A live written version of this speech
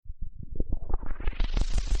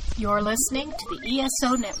You're listening to the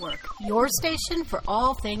ESO Network, your station for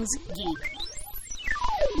all things geek.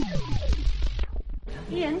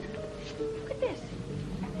 Ian, look at this.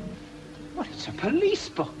 What, it's a police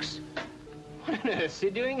box. What on earth is he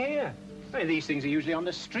doing here? I mean, these things are usually on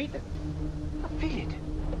the street. I feel it.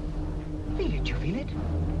 Feel it, you feel it?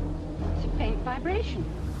 It's a faint vibration.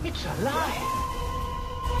 It's alive.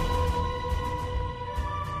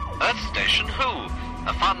 Earth Station Who,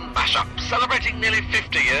 a fun mashup celebrating nearly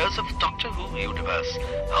 50 years of Doctor Who universe.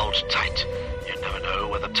 Hold tight. You never know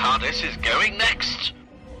where the TARDIS is going next.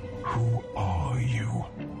 Who are you?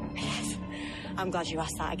 I'm glad you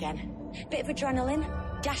asked that again. Bit of adrenaline,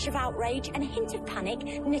 dash of outrage, and a hint of panic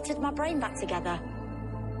knitted my brain back together.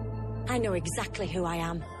 I know exactly who I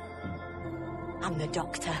am. I'm the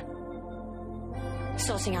Doctor.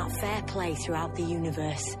 Sorting out fair play throughout the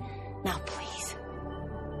universe. Now please,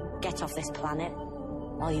 get off this planet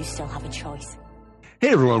while you still have a choice. Hey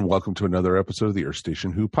everyone, welcome to another episode of the Earth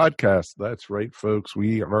Station Who podcast. That's right, folks,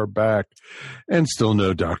 we are back and still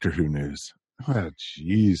no Doctor Who news. Oh,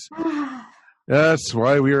 jeez. That's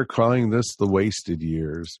why we are calling this the wasted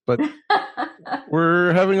years. But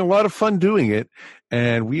we're having a lot of fun doing it,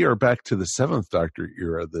 and we are back to the 7th Doctor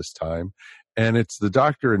era this time, and it's the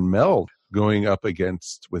Doctor and Mel going up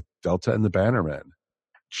against with Delta and the Bannermen.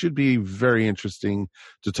 Should be very interesting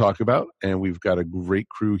to talk about, and we've got a great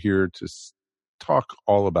crew here to talk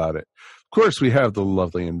all about it. Of course, we have the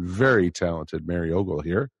lovely and very talented Mary Ogle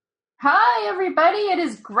here. Hi, everybody. It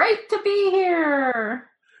is great to be here.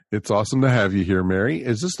 It's awesome to have you here, Mary.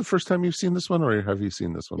 Is this the first time you've seen this one, or have you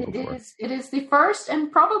seen this one before? It is the first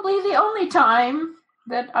and probably the only time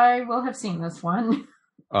that I will have seen this one.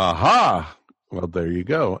 Aha! Well, there you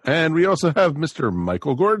go. And we also have Mr.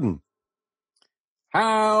 Michael Gordon.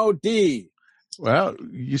 Howdy. Well,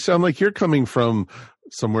 you sound like you're coming from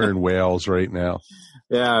somewhere in Wales right now.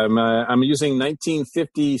 Yeah, I'm using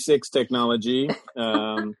 1956 technology.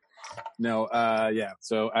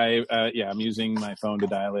 So I'm using my phone to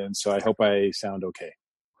dial in, so I hope I sound okay.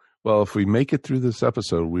 Well, if we make it through this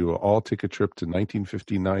episode, we will all take a trip to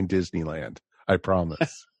 1959 Disneyland. I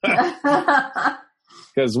promise.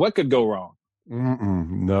 Because what could go wrong?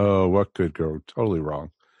 No, what could go totally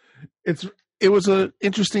wrong? It was an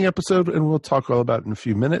interesting episode, and we'll talk all about it in a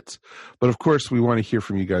few minutes. But, of course, we want to hear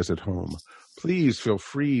from you guys at home. Please feel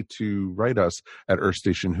free to write us at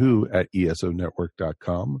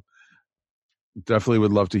earthstationwho@esonetwork.com. Definitely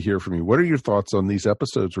would love to hear from you. What are your thoughts on these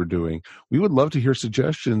episodes we're doing? We would love to hear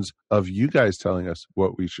suggestions of you guys telling us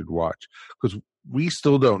what we should watch, because we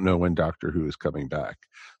still don't know when Doctor Who is coming back.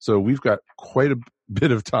 So we've got quite a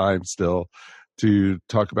bit of time still to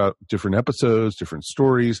talk about different episodes, different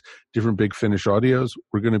stories, different Big Finish audios.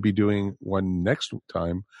 We're going to be doing one next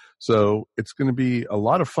time. So it's going to be a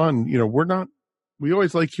lot of fun. You know, we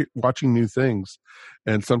always like watching new things,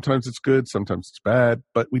 and sometimes it's good, sometimes it's bad,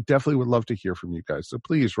 but we definitely would love to hear from you guys. So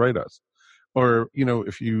please write us. Or, you know,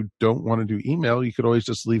 if you don't want to do email, you could always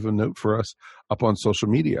just leave a note for us up on social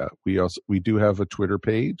media. We do have a Twitter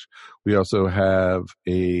page. We also have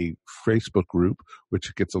a Facebook group,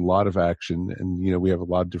 which gets a lot of action. And, you know, we have a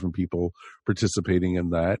lot of different people participating in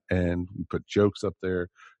that. And we put jokes up there,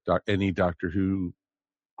 any Doctor Who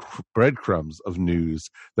breadcrumbs of news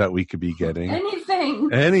that we could be getting.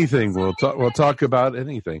 Anything. We'll talk about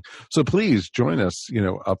anything. So please join us, you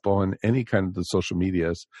know, up on any kind of the social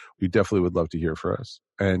medias. We definitely would love to hear from us.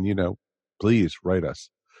 And, you know, please write us.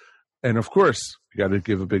 And of course, we got to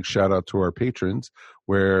give a big shout out to our patrons,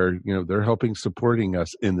 where, you know, they're supporting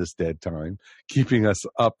us in this dead time, keeping us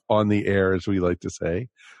up on the air, as we like to say.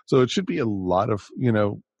 So it should be a lot of, you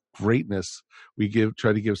know, greatness. We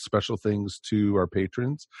try to give special things to our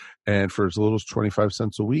patrons, and for as little as 25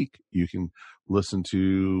 cents a week, you can listen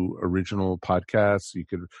to original podcasts. You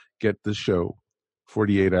could get the show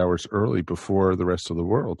 48 hours early before the rest of the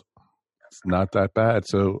world. It's not that bad.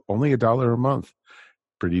 So only $1 a month.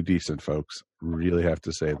 Pretty decent, folks. Really have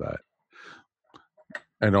to say that.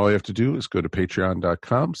 And all you have to do is go to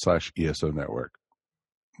patreon.com/ESO Network.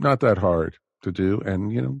 Not that hard to do.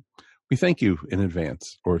 And, you know, we thank you in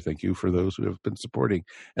advance, or thank you for those who have been supporting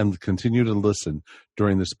and continue to listen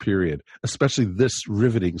during this period, especially this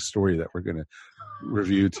riveting story that we're going to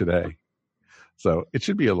review today. So it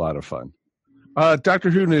should be a lot of fun. Doctor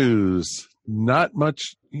Who news. Not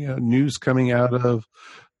much, you know, news coming out of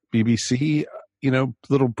BBC. You know,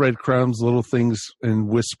 little breadcrumbs, little things and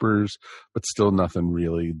whispers, but still nothing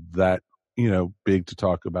really that, you know, big to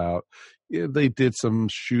talk about. Yeah, they did some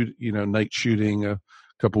night shooting a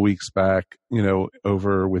couple weeks back, you know,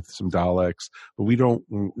 over with some Daleks, but we don't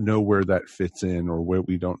know where that fits in, or where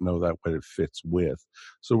we don't know that what it fits with.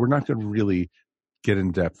 So we're not going to really get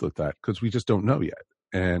in depth with that because we just don't know yet.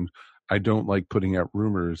 And I don't like putting out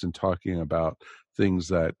rumors and talking about things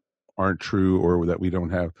that aren't true or that we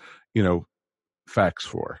don't have, facts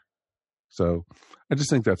for. So I just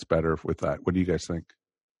think that's better with that. What do you guys think?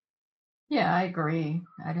 Yeah, I agree.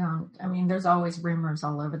 There's always rumors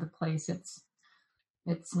all over the place.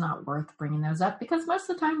 It's not worth bringing those up because most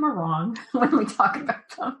of the time we're wrong when we talk about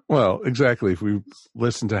them. Well, exactly. If we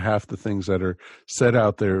listen to half the things that are said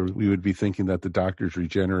out there, we would be thinking that the doctor's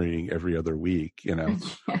regenerating every other week, Yeah.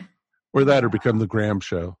 or that or become the Graham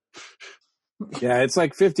Show. Yeah, it's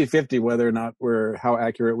like 50-50 whether or not how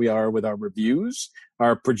accurate we are with our reviews.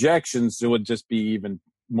 Our projections would just be even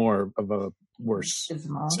more of a worse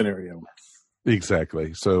scenario.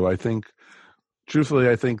 Exactly. So I think, truthfully,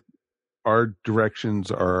 our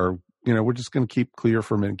directions are, we're just going to keep clear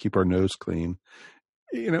from it and keep our nose clean.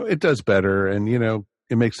 It does better and,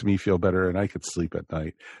 it makes me feel better and I could sleep at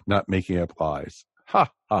night, not making up lies.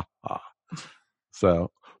 Ha, ha, ha.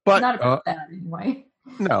 So, but not about that anyway.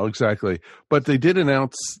 No, exactly. But they did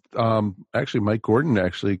announce, actually, Mike Gordon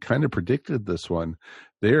actually kind of predicted this one.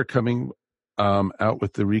 They are coming out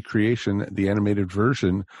with the recreation, the animated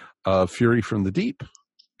version of Fury from the Deep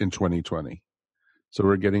in 2020. So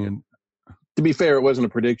we're getting in. To be fair, it wasn't a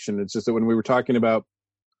prediction. It's just that when we were talking about,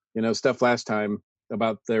 stuff last time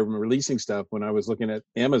about their releasing stuff, when I was looking at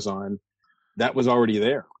Amazon, that was already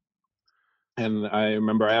there. And I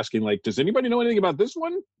remember asking, does anybody know anything about this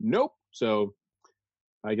one? Nope. So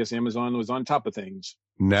I guess Amazon was on top of things.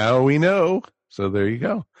 Now we know. So there you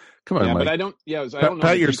go. Come on, yeah, Mike. But I don't know.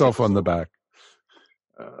 Pat yourself on the back.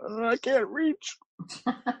 I can't reach.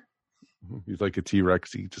 He's like a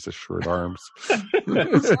T-Rex. He just has short arms.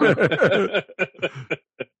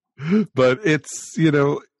 But it's,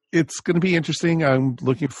 it's going to be interesting. I'm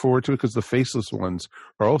looking forward to it because the faceless ones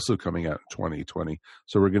are also coming out in 2020.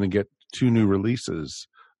 So we're going to get 2 new releases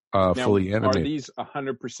now, fully animated. Are these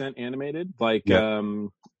 100% animated?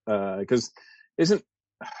 Because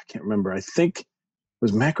I can't remember. I think,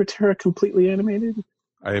 was Macroterra completely animated?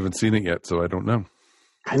 I haven't seen it yet, so I don't know.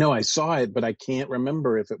 I know I saw it, but I can't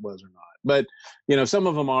remember if it was or not. But some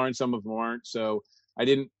of them are and some of them aren't. So I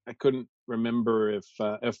couldn't remember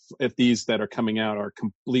if these that are coming out are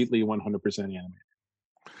completely 100% animated.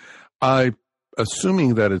 I'm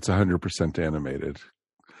assuming that it's 100% animated,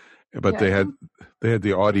 but they had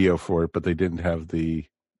the audio for it, but they didn't have didn't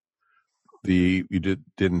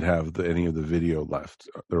have any of the video left.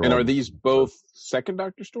 And are these both Second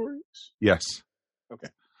Doctor stories? Yes. Okay.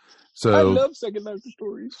 So I love Second Doctor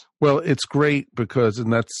stories. Well, it's great because,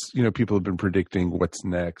 and that's, people have been predicting what's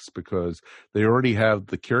next because they already have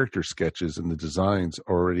the character sketches and the designs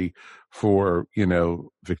already for,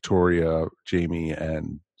 Victoria, Jamie,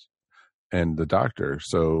 and the Doctor.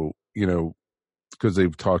 So, because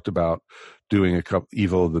they've talked about doing a couple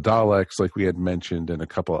Evil of the Daleks, like we had mentioned, and a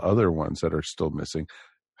couple other ones that are still missing.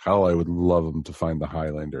 Hell, I would love them to find the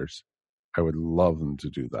Highlanders. I would love them to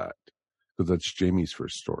do that because that's Jamie's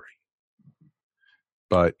first story.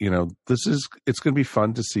 But it's going to be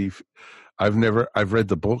fun to see. I've read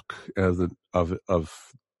the book of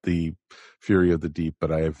the Fury of the Deep,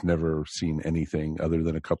 but I have never seen anything other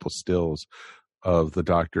than a couple stills of the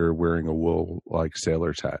Doctor wearing a wool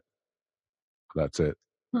sailor's hat. That's it.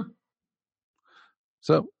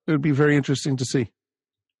 So it would be very interesting to see.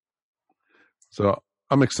 So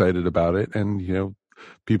I'm excited about it, and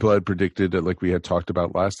people had predicted that, like we had talked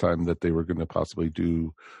about last time, that they were going to possibly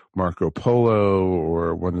do Marco Polo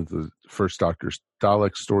or one of the first Doctor's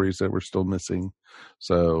Dalek stories that were still missing.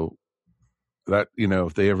 So that,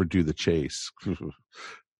 if they ever do the chase,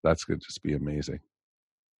 that's going to just be amazing.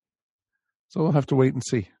 So we'll have to wait and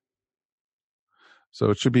see. So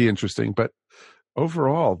it should be interesting. But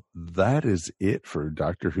overall, that is it for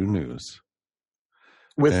Doctor Who news.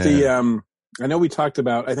 With I know we talked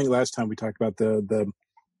about, I think last time we talked about the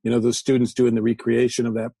students doing the recreation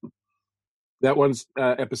of that one's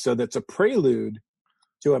episode that's a prelude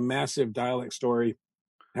to a massive Dalek story.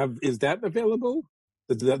 Is that available?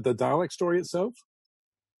 The Dalek story itself?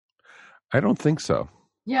 I don't think so.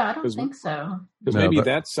 Yeah, I don't think so. Because maybe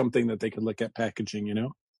that's something that they could look at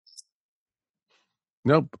packaging,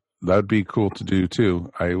 Nope. That'd be cool to do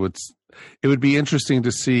too. It would be interesting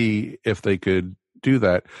to see if they could do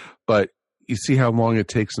that, but you see how long it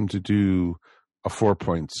takes them to do a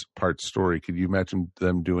 4-part story. Could you imagine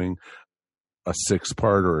them doing a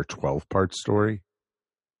 6-part or a 12-part story?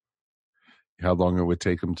 How long it would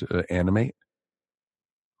take them to animate?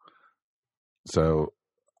 So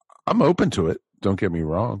I'm open to it. Don't get me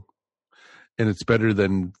wrong. And it's better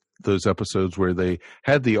than those episodes where they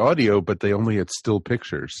had the audio, but they only had still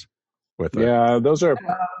pictures with it. Yeah, those are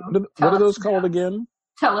what are those called again?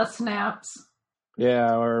 Telesnaps.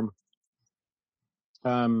 Yeah, or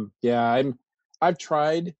I've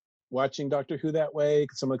tried watching Doctor Who that way,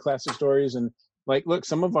 some of the classic stories, and like, look,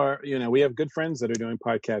 some of our, we have good friends that are doing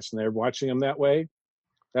podcasts and they're watching them that way.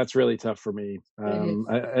 That's really tough for me.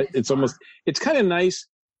 It's kind of nice,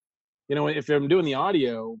 if I'm doing the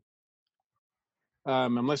audio,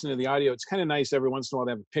 I'm listening to the audio. It's kind of nice every once in a while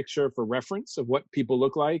to have a picture for reference of what people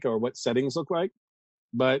look like or what settings look like.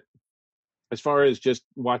 But as far as just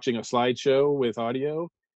watching a slideshow with audio,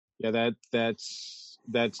 yeah, that's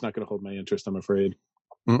not going to hold my interest, I'm afraid.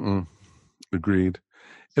 Agreed.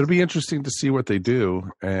 It'll be interesting to see what they do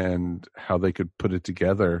and how they could put it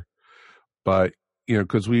together. But,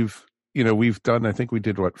 because we've done, I think we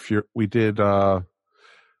did one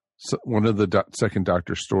of the second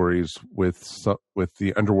Doctor stories with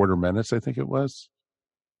the Underwater Menace, I think it was,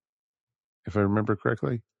 if I remember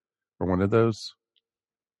correctly, or one of those.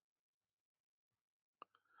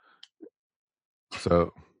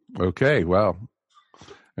 So, okay, well,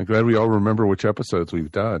 I'm glad we all remember which episodes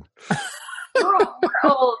we've done. We're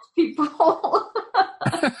old people.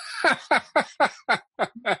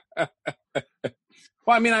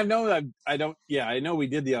 Well, I mean, I know we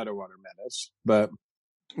did the Underwater Menace, but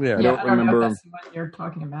yeah, I don't remember. Know if that's what you're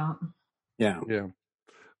talking about. Yeah.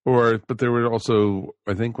 But there were also,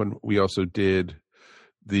 I think, when we also did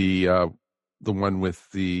the one with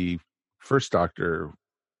the first Doctor,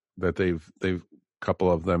 that they've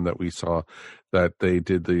couple of them that we saw, that they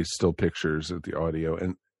did the still pictures of the audio,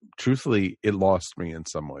 and truthfully, it lost me in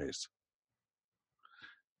some ways,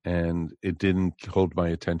 and it didn't hold my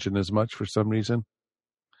attention as much for some reason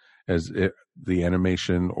as the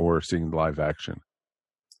animation or seeing live action.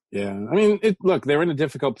 Yeah, I mean, look, they're in a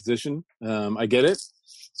difficult position. I get it.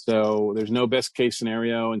 So there's no best case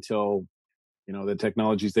scenario until the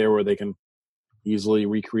technology's there where they can easily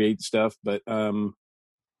recreate stuff. But in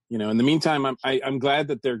the meantime, I'm glad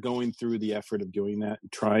that they're going through the effort of doing that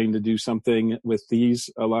and trying to do something with these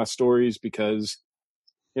lost stories, because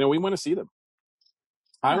we want to see them.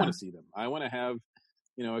 I want to see them. I want to have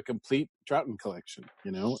a complete Troughton collection.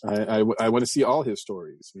 I want to see all his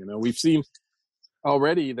stories. We've seen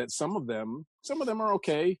already that some of them are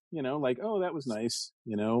okay. Like, oh, that was nice.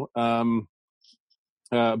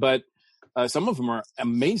 But some of them are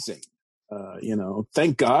amazing.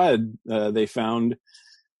 Thank God they found.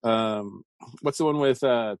 What's the one with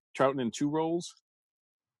Troughton in two roles?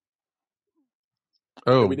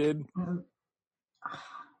 Oh, we did.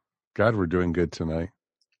 God, we're doing good tonight.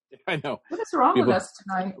 I know. What is wrong with us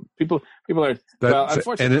tonight? People are.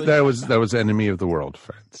 Unfortunately, and that was Enemy of the World,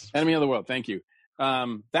 friends. Enemy of the World. Thank you.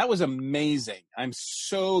 That was amazing. I'm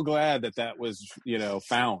so glad that was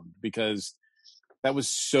found, because that was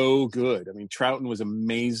so good. I mean, Troughton was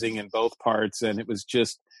amazing in both parts, and it was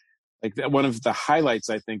just like one of the highlights,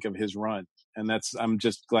 I think, of his run. And I'm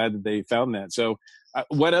just glad that they found that. So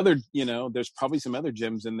what other, there's probably some other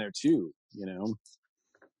gems in there too,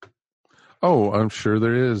 Oh, I'm sure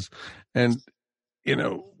there is. And,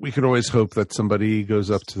 we could always hope that somebody goes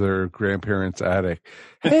up to their grandparents' attic.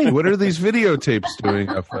 Hey, what are these videotapes doing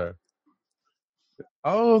up there?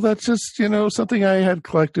 Oh, that's just, something I had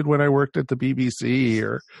collected when I worked at the BBC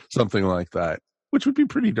or something like that, which would be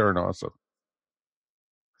pretty darn awesome.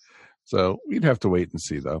 So we'd have to wait and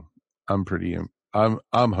see, though. I'm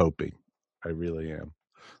hoping. I really am.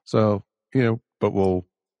 So, but we'll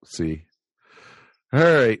see. All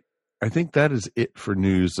right. I think that is it for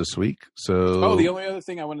news this week. So, the only other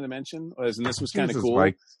thing I wanted to mention was, and this was kind of cool.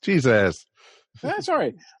 Mike. Jesus. That's all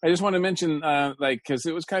right. I just want to mention, because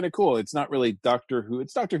it was kind of cool. It's not really Doctor Who.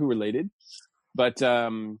 It's Doctor Who related. But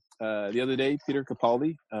the other day, Peter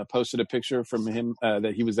Capaldi posted a picture from him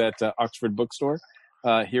that he was at Oxford Bookstore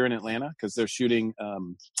here in Atlanta, because they're shooting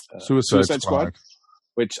Suicide Squad,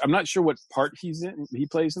 which I'm not sure what part he's in. He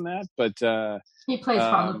plays in that, but he plays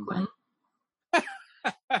Harlequin.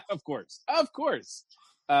 Of course.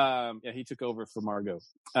 He took over for Margot.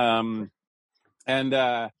 But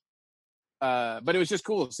it was just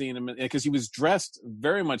cool seeing him, because he was dressed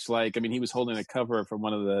very much like, he was holding a cover from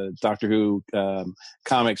one of the Doctor Who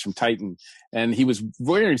comics from Titan, and he was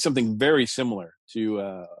wearing something very similar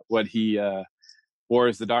to what he wore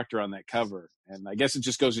as the Doctor on that cover. And I guess it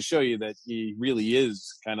just goes to show you that he really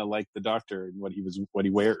is kind of like the Doctor in what he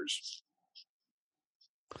wears.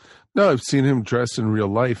 No, I've seen him dress in real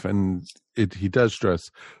life, and he does dress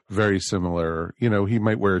very similar. He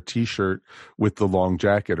might wear a T-shirt with the long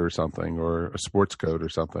jacket or something, or a sports coat or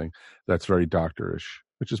something that's very doctorish,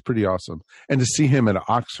 which is pretty awesome. And to see him at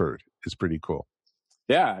Oxford is pretty cool.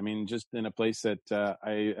 Yeah, I mean, just in a place that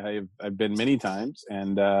I've been many times,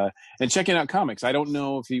 and checking out comics. I don't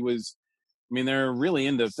know if he was. I mean, they're really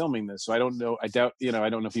into filming this, so I don't know. I doubt, I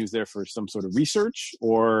don't know if he was there for some sort of research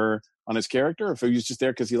or on his character, or if he was just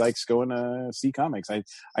there because he likes going to see comics.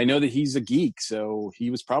 I know that he's a geek, so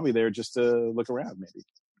he was probably there just to look around, maybe.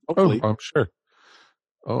 Hopefully. Oh, I'm sure.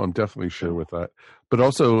 Oh, I'm definitely sure with that. But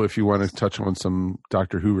also, if you want to touch on some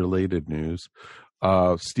Doctor Who related news,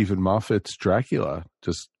 Stephen Moffat's Dracula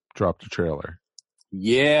just dropped a trailer.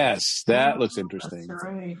 Yes, that looks interesting. That's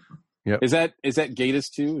right. Yep. Is that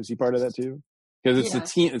Gatiss too? Is he part of that too? Because it's the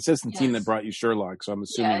team. It says the team that brought you Sherlock, so I'm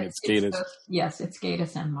assuming it's Gatiss. Yes, it's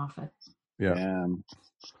Gatiss and Moffat. Yeah.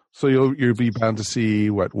 So you'll be bound to see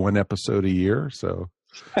one episode a year. So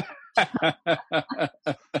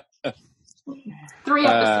 3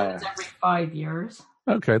 episodes every 5 years.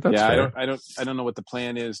 Okay, that's fair. I don't know what the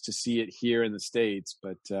plan is to see it here in the States,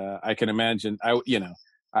 but I can imagine. I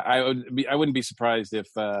wouldn't be surprised if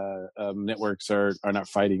networks are not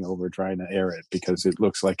fighting over trying to air it, because it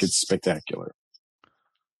looks like it's spectacular.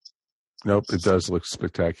 Nope, it does look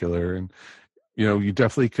spectacular, and you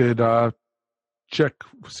definitely could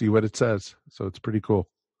see what it says. So it's pretty cool.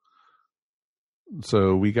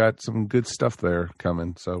 So we got some good stuff there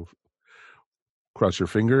coming. So cross your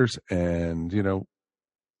fingers, and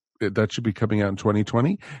that should be coming out in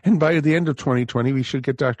 2020. And by the end of 2020, we should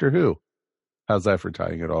get Doctor Who. How's that for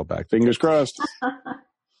tying it all back? Fingers crossed.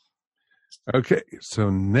 Okay,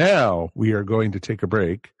 so now we are going to take a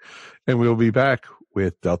break, and we'll be back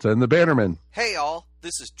with Delta and the Bannermen. Hey, all.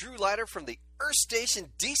 This is Drew Leiter from the Earth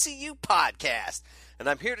Station DCU podcast, and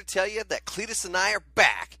I'm here to tell you that Cletus and I are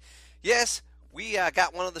back. Yes, we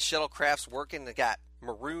got one of the shuttlecrafts working and got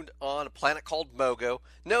marooned on a planet called Mogo.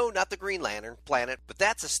 No, not the Green Lantern planet, but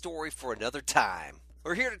that's a story for another time.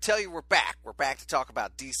 We're here to tell you we're back. We're back to talk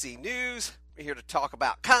about DC news. We're here to talk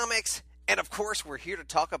about comics. And, of course, we're here to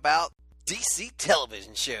talk about DC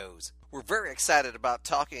television shows. We're very excited about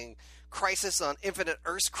talking Crisis on Infinite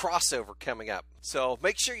Earths crossover coming up. So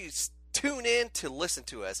make sure you tune in to listen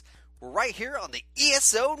to us. We're right here on the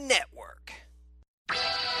ESO Network.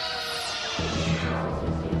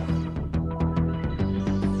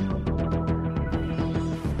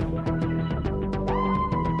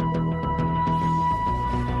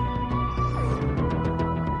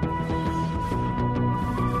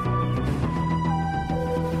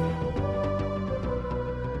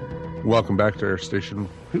 Welcome back to Air Station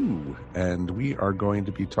Who, and we are going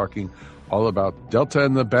to be talking all about Delta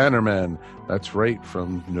and the Bannermen. That's right,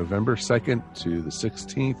 from November 2nd to the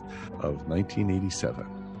 16th of 1987.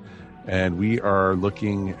 And we are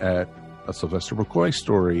looking at a Sylvester McCoy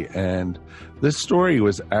story, and this story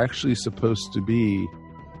was actually supposed to be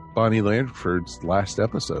Bonnie Langford's last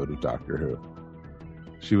episode of Doctor Who.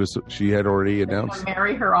 She had already announced.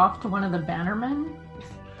 Marry her off to one of the Bannermen?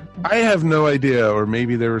 I have no idea, or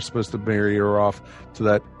maybe they were supposed to marry her off to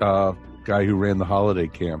that guy who ran the holiday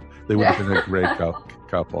camp. They would have been a great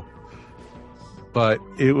couple. But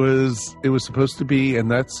it was supposed to be,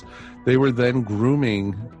 and they were then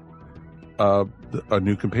grooming a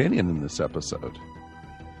new companion in this episode.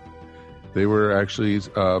 They were actually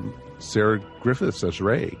Sarah Griffiths as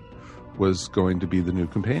Ray was going to be the new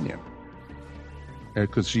companion,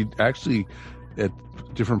 because she actually at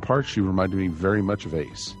different parts she reminded me very much of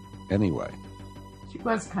Ace. Anyway, she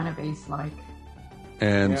was kind of Ace-like,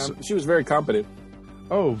 and she was very competent.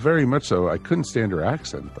 Oh, very much so. I couldn't stand her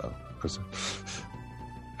accent though, because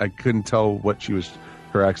I couldn't tell what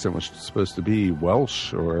her accent was supposed to be,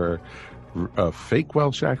 Welsh or a fake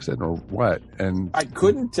Welsh accent or what. And I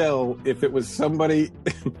couldn't tell if it was somebody.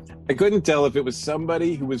 I couldn't tell if it was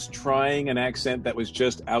somebody who was trying an accent that was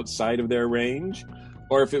just outside of their range,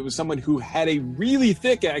 or if it was someone who had a really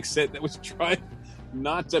thick accent that was trying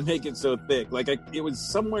not to make it so thick. Like it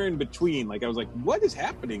was somewhere in between. Like I was like, what is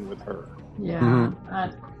happening with her? Yeah.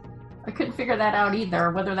 Mm-hmm. I couldn't figure that out either,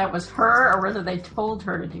 whether that was her or whether they told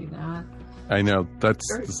her to do that. I know. That's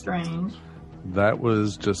very strange. That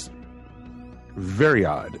was just very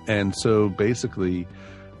odd. And so basically,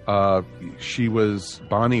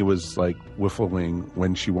 Bonnie was like whiffling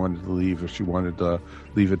when she wanted to leave, if she wanted to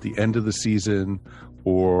leave at the end of the season,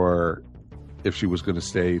 or if she was going to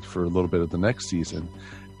stay for a little bit of the next season.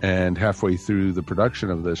 And halfway through the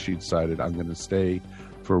production of this, she decided, I'm going to stay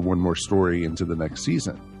for one more story into the next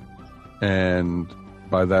season. And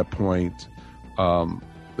by that point,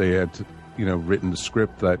 they had written the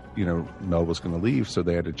script that Mel was going to leave, so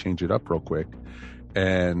they had to change it up real quick.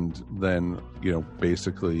 And then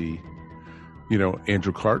basically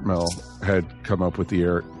Andrew Cartmel had come up with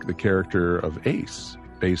the character of Ace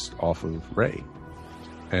based off of Ray.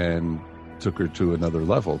 And took her to another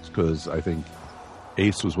level, because I think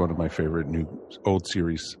Ace was one of my favorite new old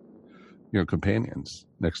series, companions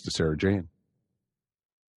next to Sarah Jane.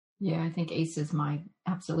 Yeah, I think Ace is my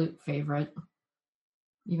absolute favorite,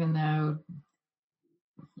 even though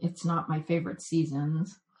it's not my favorite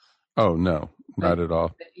seasons. Oh, no, not at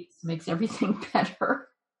all. Ace makes everything better.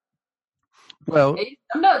 Well, Ace,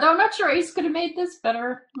 I'm not sure Ace could have made this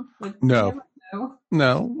better. No.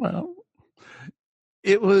 Well,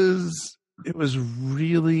 it was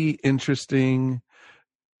really interesting.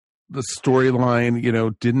 The storyline,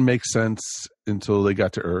 didn't make sense until they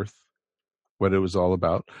got to Earth, what it was all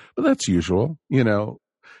about. But that's usual,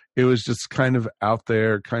 It was just kind of out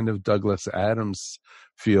there, kind of Douglas Adams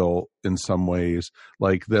feel in some ways,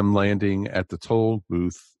 like them landing at the toll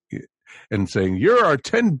booth and saying, "You're our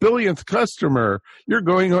 10 billionth customer. You're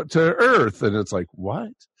going to Earth." And it's like,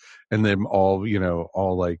 what? And them all,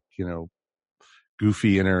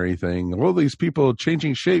 goofy and everything. All these people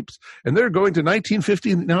changing shapes, and they're going to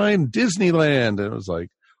 1959 Disneyland. And it was like,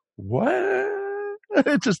 what?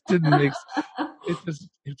 It just didn't make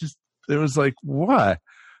it was like, what?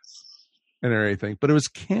 And everything. But it was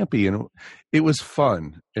campy, and it was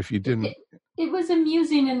fun. If you didn't, it was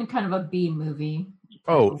amusing and kind of a B movie.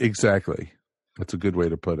 Oh, exactly. That's a good way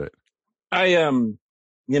to put it. I've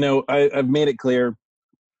made it clear.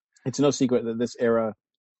 It's no secret that this era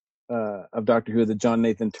of Doctor Who, the John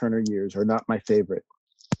Nathan Turner years, are not my favorite.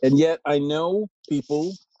 And yet I know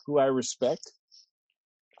people who I respect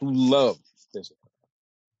who love this era.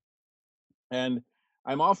 And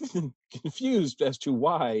I'm often confused as to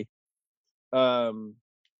why.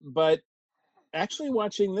 But actually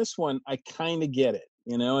watching this one, I kind of get it.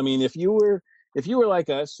 If you were like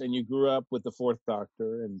us and you grew up with the Fourth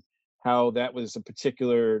Doctor and how that was a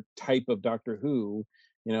particular type of Doctor Who,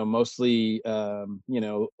 mostly,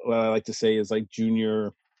 what I like to say is like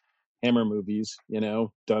junior Hammer movies,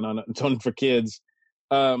 done for kids.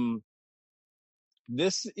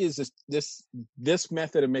 This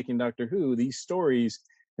method of making Doctor Who, these stories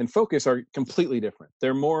and focus are completely different.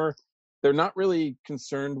 They're not really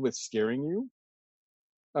concerned with scaring you,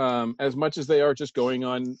 as much as they are just going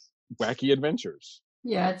on wacky adventures.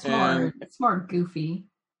 Yeah, it's more goofy.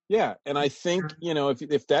 Yeah, and I think,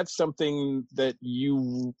 if that's something that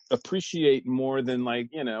you appreciate more than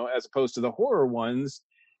as opposed to the horror ones,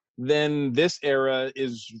 then this era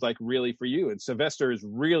is like really for you. And Sylvester is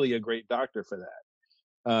really a great Doctor for that.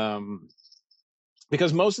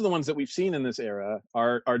 Because most of the ones that we've seen in this era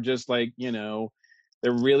are just like, they're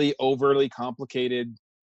really overly complicated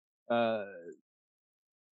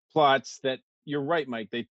plots that, you're right, Mike,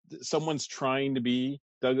 someone's trying to be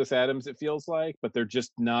Douglas Adams, it feels like, but they're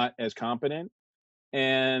just not as competent.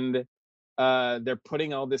 And they're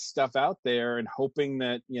putting all this stuff out there and hoping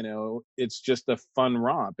that, it's just a fun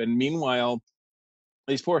romp. And meanwhile,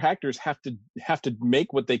 these poor actors have to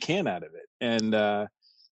make what they can out of it. And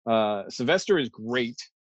Sylvester is great.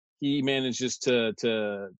 He manages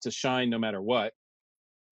to shine no matter what.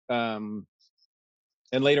 And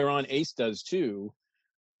later on, Ace does too.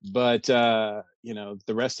 But the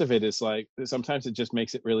rest of it is like, sometimes it just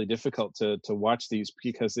makes it really difficult to watch these,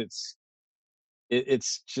 because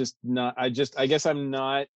it's just not. I guess I'm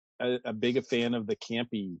not a big a fan of the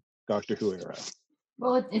campy Doctor Who era.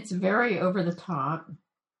 Well, it's very over the top.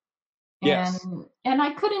 Yes. And I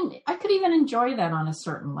could even enjoy that on a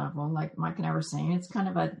certain level, like Mike and I were saying. It's kind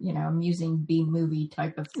of a, amusing B movie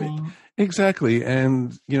type of thing. Exactly.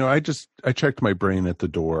 And, I checked my brain at the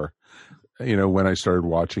door, when I started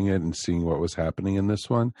watching it and seeing what was happening in this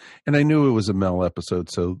one. And I knew it was a Mel episode,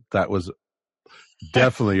 so that was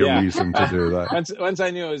definitely a reason to do that. Once I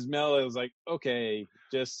knew it was Mel, I was like, okay,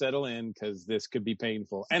 just settle in, because this could be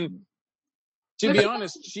painful. And to be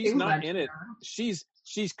honest, she's not in it. She's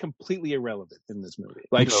completely irrelevant in this movie.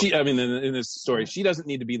 Like in this story, she doesn't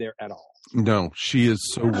need to be there at all. No, she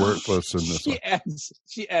is so worthless in this one.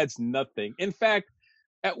 She adds nothing. In fact,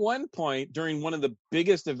 at one point during one of the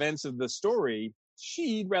biggest events of the story,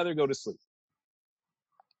 she'd rather go to sleep.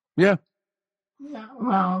 Yeah. Yeah,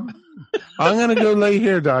 well, I'm going to go lay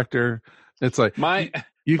here, Doctor. It's like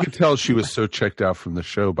you could tell she was so checked out from the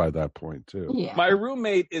show by that point too. Yeah. My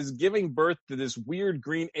roommate is giving birth to this weird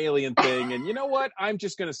green alien thing, and you know what? I'm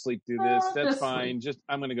just going to sleep through this. That's fine.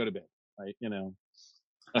 I'm going to go to bed. Right?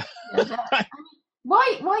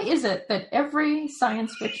 Why is it that every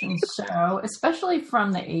science fiction show, especially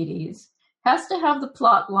from the 80s, has to have the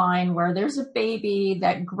plot line where there's a baby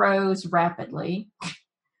that grows rapidly?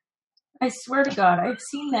 I swear to God, I've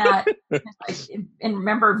seen that. And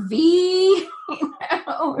remember V?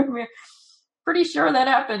 Pretty sure that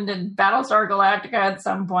happened in Battlestar Galactica at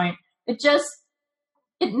some point.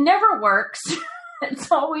 it never works. It's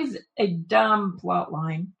always a dumb plot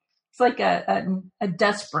line. It's like a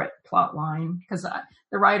desperate plot line because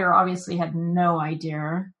the writer obviously had no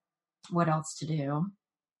idea what else to do.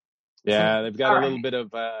 Yeah, So, they've got all a little right. bit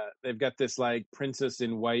of they've got this like princess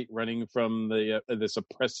in white running from the this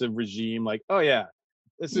oppressive regime. Like, oh yeah,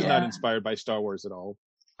 this is not Yeah. inspired by Star Wars at all.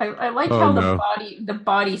 I like Oh, how no. the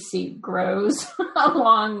bodysuit grows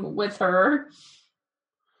along with her.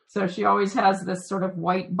 So she always has this sort of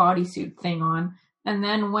white bodysuit thing on. And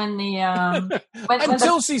then when the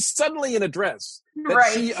Until she's suddenly in a dress that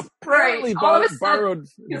Right, she apparently right. All of a sudden, borrowed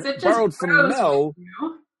 'cause it just borrowed from grows Mel. with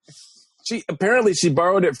you. She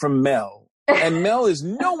borrowed it from Mel, and Mel is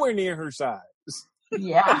nowhere near her size.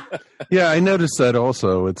 Yeah. Yeah, I noticed that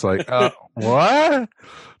also. It's like, what?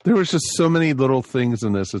 There was just so many little things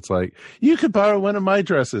in this. It's like, you could borrow one of my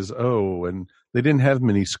dresses. Oh, and they didn't have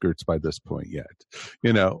mini skirts by this point yet,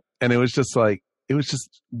 and it was just like, it was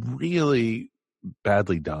just really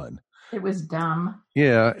badly done. It was dumb.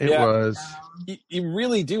 Yeah, it Yeah. was. You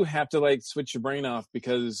really do have to like switch your brain off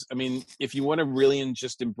because I mean, if you want to really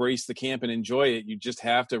just embrace the camp and enjoy it, you just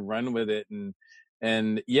have to run with it.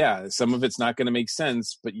 And yeah, some of it's not going to make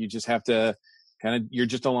sense, but you just have to you're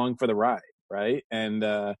just along for the ride, right? And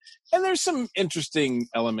there's some interesting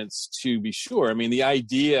elements to be sure. I mean, the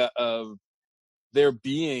idea of there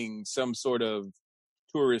being some sort of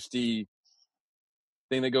touristy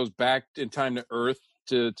thing that goes back in time to Earth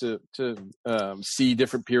to see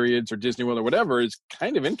different periods or Disney World or whatever is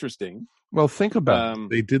kind of interesting. Well, think about it.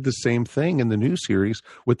 They did the same thing in the new series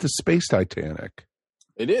with the Space Titanic.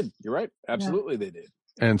 They did. You're right. Absolutely, they did.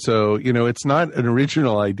 And so, it's not an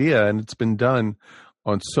original idea, and it's been done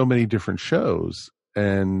on so many different shows.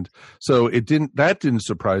 And so that didn't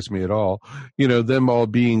surprise me at all. Them all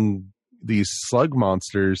being these slug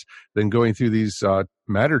monsters, then going through these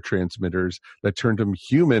matter transmitters that turned them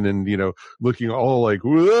human and, looking all like,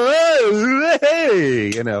 whoa,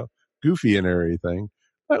 hey, goofy and everything.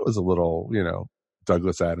 That was a little,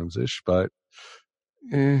 Douglas Adams-ish, but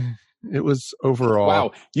it was overall.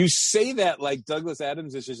 Wow. You say that like Douglas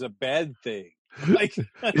Adams is just a bad thing. Like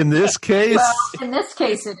in this case. Well, in this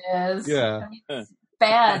case it is. Yeah. I mean, it's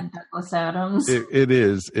bad Douglas Adams. It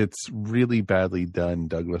is. It's really badly done,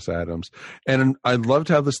 Douglas Adams. And I loved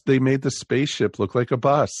how they made the spaceship look like a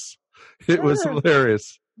bus. It was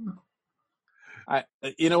hilarious.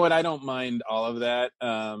 You know what? I don't mind all of that.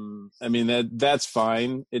 I mean, that's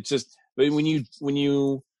fine. It's just when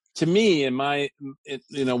you to me,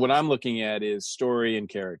 what I'm looking at is story and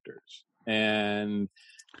characters, and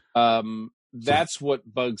that's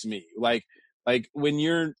what bugs me. Like when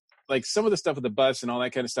you're like some of the stuff with the bus and all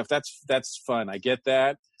that kind of stuff. That's fun. I get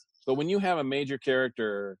that, but when you have a major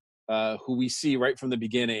character who we see right from the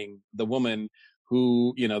beginning, the woman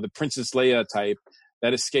who the Princess Leia type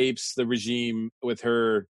that escapes the regime with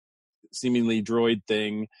her seemingly droid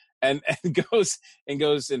thing, and goes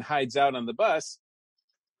and hides out on the bus.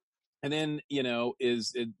 And then, it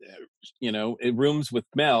rooms with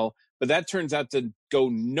Mel, but that turns out to go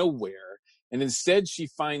nowhere. And instead she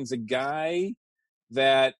finds a guy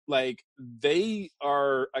that like, they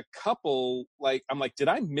are a couple. Like, I'm like, did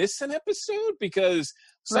I miss an episode? Because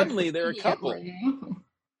suddenly they're a couple.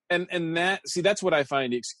 And that's what I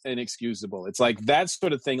find inexcusable. It's like that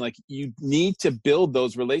sort of thing. Like, you need to build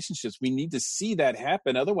those relationships. We need to see that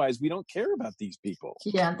happen. Otherwise, we don't care about these people.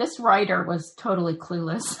 Yeah, this writer was totally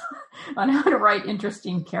clueless on how to write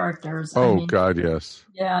interesting characters. God, yes.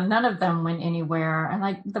 Yeah, none of them went anywhere. And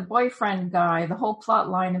like the boyfriend guy, the whole plot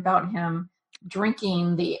line about him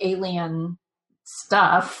drinking the alien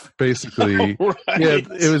stuff. Basically, right. Yeah,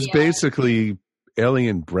 it was basically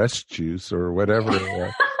alien breast juice or whatever.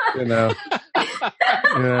 Yeah.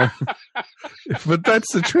 But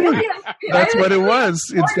that's the truth. That's what it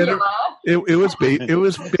was. Instead of it was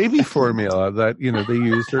baby formula that they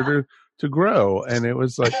used her to grow, and it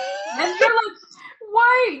was like. And you're like,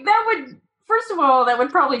 why? That would, first of all, that would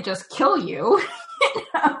probably just kill you,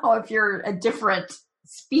 if you're a different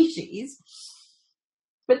species.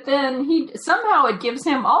 But then somehow it gives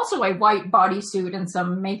him also a white bodysuit and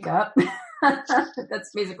some makeup.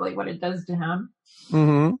 That's basically what it does to him.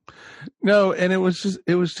 Mm-hmm. No, and it was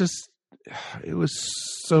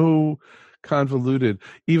so convoluted.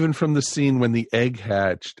 Even from the scene when the egg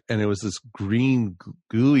hatched, and it was this green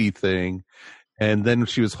gooey thing, and then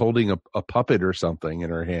she was holding a puppet or something in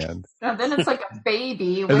her hand. And then it's like a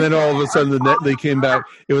baby. And then all of a sudden they came back.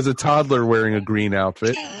 It was a toddler wearing a green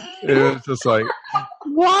outfit. It was just like,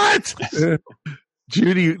 what?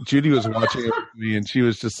 Judy was watching it with me, and she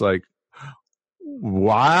was just like,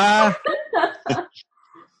 why?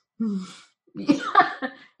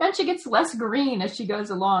 And she gets less green as she goes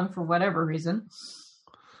along for whatever reason.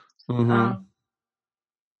 Mm-hmm.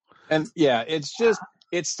 And yeah, it's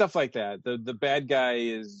stuff like that. The bad guy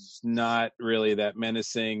is not really that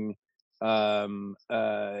menacing.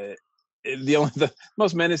 The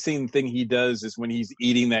most menacing thing he does is when he's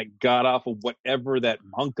eating that god awful whatever that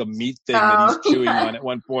hunk of meat thing that he's chewing on at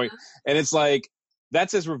one point, and it's like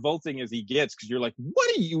that's as revolting as he gets because you're like,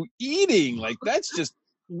 what are you eating? Like that's just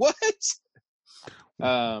what.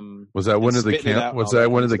 Was that one of the Was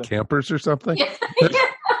that one of the campers or something?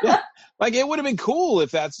 Yeah. Like it would have been cool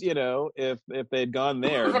if that's if they'd gone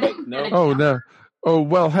there. But no. Oh no. Oh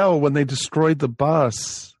well, hell, when they destroyed the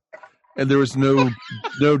bus. And there was no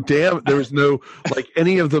there was no like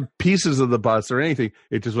any of the pieces of the bus or anything.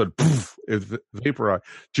 It just went poof, it vaporized.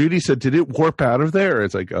 Judy said, "Did it warp out of there?"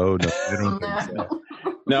 It's like, oh no, I don't think so.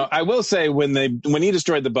 No, I will say when he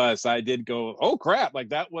destroyed the bus, I did go, oh crap! Like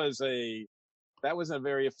that was a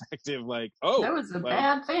very effective. Like that was a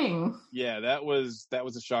bad thing. Yeah, that was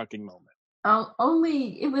a shocking moment.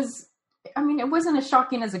 Only it was. I mean, it wasn't as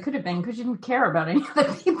shocking as it could have been because you didn't care about any of the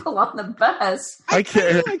people on the bus. I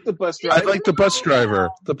care. Like the bus driver. I like the bus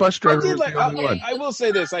driver. The bus driver was the only one. I will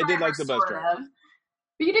say this: I did like the bus driver.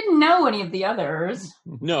 But you didn't know any of the others.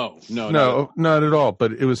 No, not at all.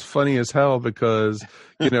 But it was funny as hell because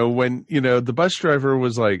when the bus driver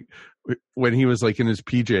was like. When he was like in his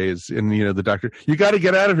PJs and the doctor, you got to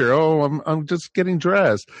get out of here. Oh, I'm just getting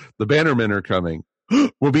dressed. The Bannermen are coming.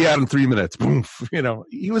 We'll be out in 3 minutes. Boom.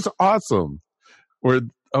 He was awesome. Or,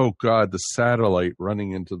 oh God, the satellite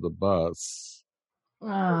running into the bus. Oh,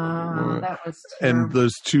 that was terrible. And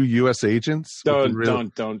those 2 U.S. agents. Don't. We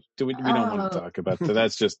don't want to talk about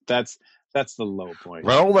that. That's the low point.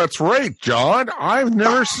 Well, that's right, John. I've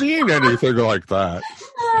never seen anything like that.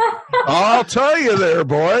 I'll tell you there,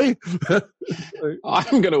 boy.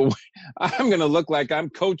 I'm gonna look like I'm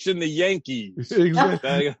coaching the Yankees.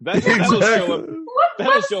 Exactly.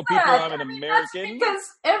 That'll show people I'm an American. Because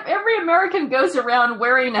every American goes around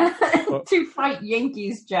wearing a to fight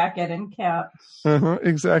Yankees jacket and cap.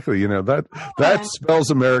 Exactly. That spells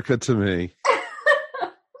America to me.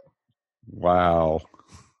 Wow.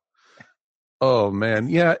 Oh man,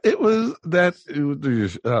 yeah, it was that.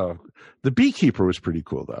 The beekeeper was pretty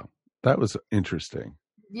cool, though. That was interesting.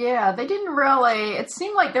 Yeah, they didn't really. It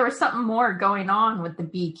seemed like there was something more going on with the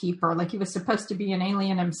beekeeper. Like he was supposed to be an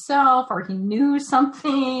alien himself, or he knew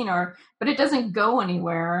something, but it doesn't go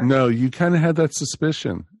anywhere. No, you kind of had that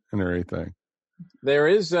suspicion and everything. There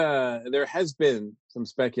has been some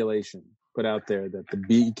speculation put out there that the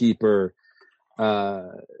beekeeper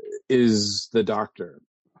is the doctor.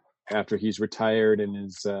 After he's retired and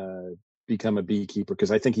has become a beekeeper, because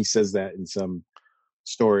I think he says that in some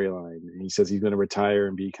storyline. He says he's going to retire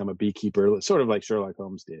and become a beekeeper, sort of like Sherlock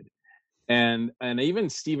Holmes did. And even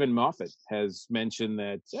Stephen Moffat has mentioned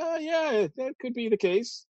that, yeah, that could be the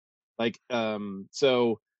case. Like,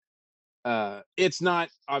 it's not,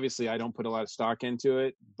 obviously I don't put a lot of stock into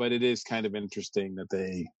it, but it is kind of interesting that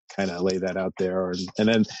they kind of lay that out there. And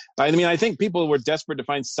then, I mean, I think people were desperate to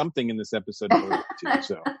find something in this episode too,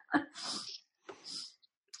 so.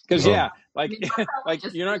 Because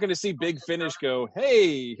you're not going to see Big Finish go,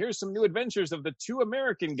 hey, here's some new adventures of the 2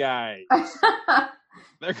 American guys.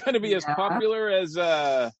 They're going to be as popular as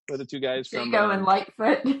the 2 guys from Jago and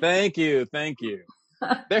Lightfoot. Thank you.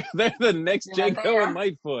 They're the next Jago and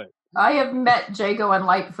Lightfoot. I have met Jago and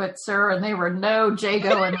Lightfoot, sir, and they were no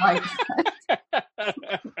Jago and Lightfoot.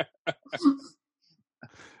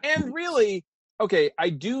 And really, okay, I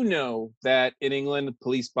do know that in England,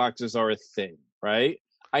 police boxes are a thing, right?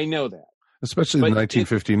 I know that. Especially in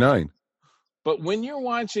 1959. But when you're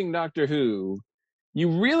watching Doctor Who,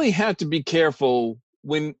 you really have to be careful.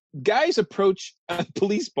 When guys approach a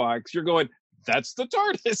police box, you're going, that's the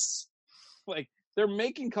TARDIS. Like, they're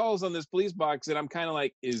making calls on this police box, and I'm kind of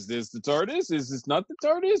like, is this the TARDIS? Is this not the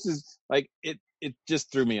TARDIS? It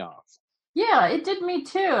just threw me off. Yeah, it did me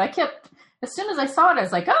too. As soon as I saw it, I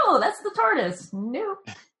was like, oh, that's the TARDIS.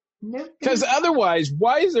 Nope. Because otherwise,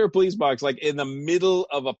 why is there a police box like in the middle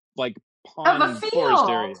of a pond of a field. Forest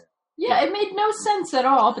area? Yeah, it made no sense at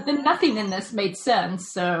all. But then nothing in this made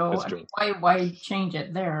sense. So why change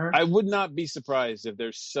it there? I would not be surprised if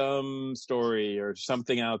there's some story or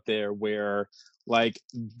something out there where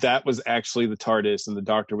that was actually the TARDIS and the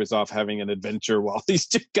Doctor was off having an adventure while these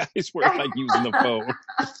 2 guys were using the phone.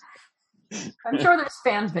 I'm sure there's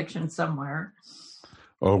fan fiction somewhere.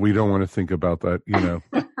 Oh, we don't want to think about that,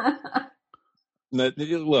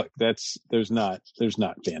 Look, there's not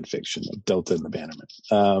fan fiction of Delta and the Bannermen.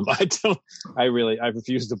 I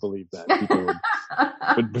refuse to believe that people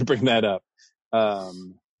would bring that up.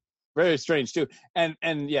 Very strange too. And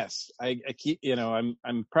yes, I keep,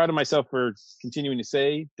 I'm proud of myself for continuing to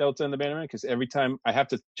say Delta and the Bannerman, because every time I have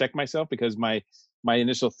to check myself, because my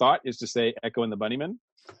initial thought is to say Echo and the Bunnymen.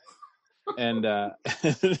 And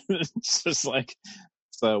it's just like,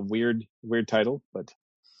 it's a weird title, but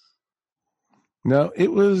no,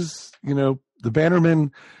 it was, the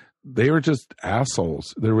Bannermen, they were just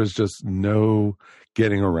assholes. There was just no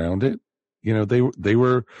getting around it.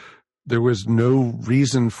 There was no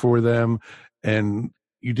reason for them, and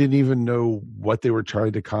you didn't even know what they were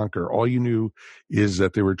trying to conquer. All you knew is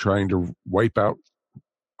that they were trying to wipe out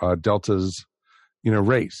Delta's,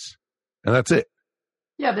 race, and that's it.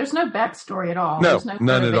 Yeah, there's no backstory at all. No, there's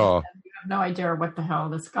none at all. You have no idea what the hell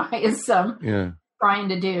this guy is trying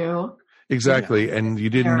to do. Exactly, and you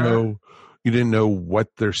didn't know what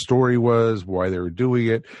their story was, why they were doing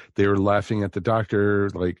it. They were laughing at the doctor,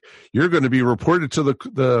 like, you're going to be reported to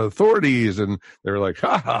the authorities, and they were like,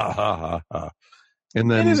 ha ha ha ha ha. And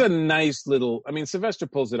then it is a nice little. I mean, Sylvester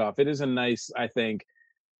pulls it off. It is a nice, I think.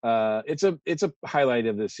 It's a highlight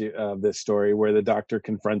of this story where the doctor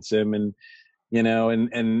confronts him and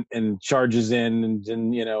and charges in and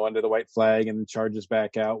under the white flag and charges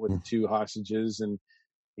back out with the two hostages and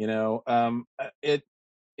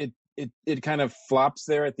it kind of flops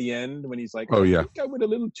there at the end when he's like, I think I went a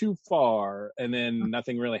little too far, and then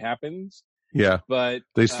nothing really happens. Yeah, but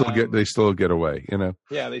they still get away,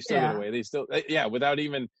 Yeah, they still get away. They still, without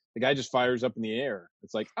even, the guy just fires up in the air.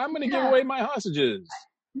 It's like, I'm going to give away my hostages.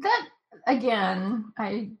 That again,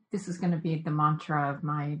 this is going to be the mantra of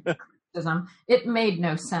my criticism. It made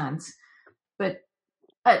no sense, but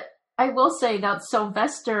I will say that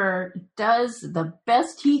Sylvester does the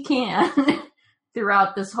best he can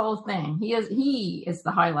throughout this whole thing. He is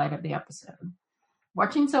the highlight of the episode.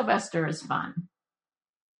 Watching Sylvester is fun.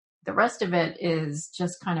 The rest of it is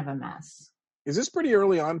just kind of a mess. Is this pretty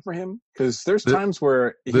early on for him? Because there's times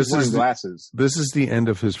where he's wearing glasses. This is the end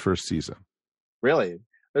of his first season. Really?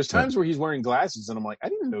 There's times where he's wearing glasses, and I'm like, I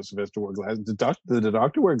didn't know Sylvester wore glasses. Did the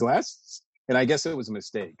doctor wear glasses? And I guess it was a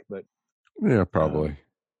mistake, but yeah, probably.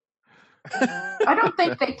 I don't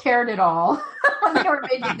think they cared at all when they were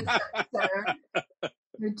making this episode.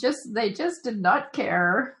 They just did not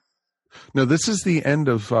care. No, this is the end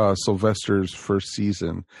of Sylvester's first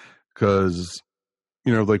season because,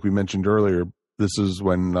 like we mentioned earlier, this is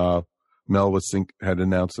when Mel had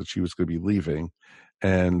announced that she was going to be leaving.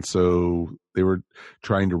 And so they were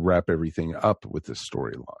trying to wrap everything up with this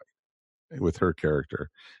storyline with her character.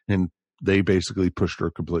 And they basically pushed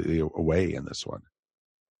her completely away in this one.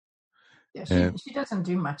 Yeah, she doesn't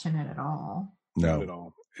do much in it at all. No, not at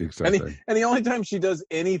all. Exactly. And the only time she does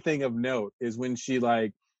anything of note is when she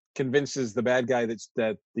convinces the bad guy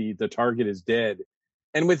that the target is dead.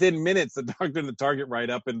 And within minutes, the doctor and the target ride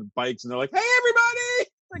up in the bikes and they're like, "Hey,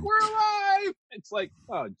 everybody! We're alive!" It's like,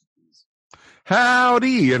 oh, geez.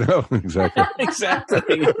 Howdy, exactly.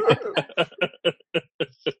 Exactly.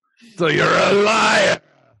 So you're a liar.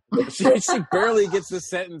 She barely gets the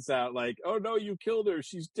sentence out, like, "Oh no, you killed her.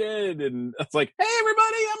 She's dead." And it's like, "Hey,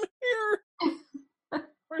 everybody, I'm here.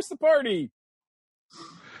 Where's the party?"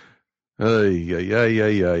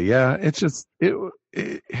 Yeah. It's just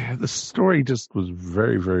the story just was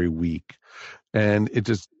very, very weak, and it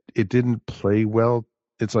didn't play well.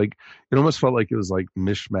 It's like it almost felt like it was like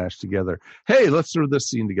mishmashed together. Hey, let's throw this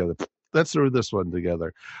scene together. Let's throw this one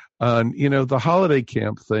together. The holiday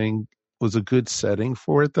camp thing was a good setting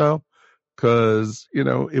for it though, because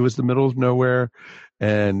it was the middle of nowhere,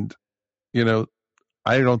 and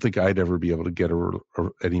I don't think I'd ever be able to get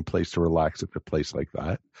any place to relax at a place like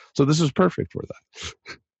that. So this is perfect for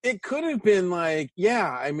that. It could have been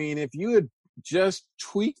if you had just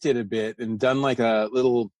tweaked it a bit and done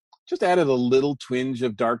just added a little twinge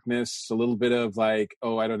of darkness, a little bit of I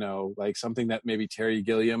don't know, something that maybe Terry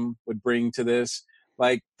Gilliam would bring to this.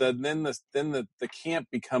 Then the camp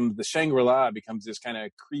becomes, the Shangri-La becomes this kind of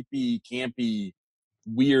creepy, campy,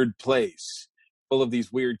 weird place full of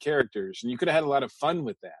these weird characters, and you could have had a lot of fun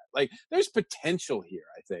with that. There's potential here,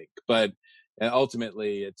 I think, but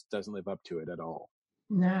ultimately it doesn't live up to it at all.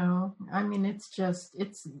 No, I mean, it's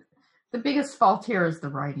the biggest fault here is the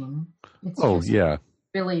writing. It's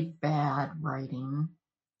really bad writing.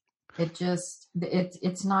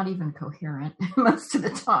 It's not even coherent most of the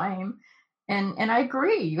time. And I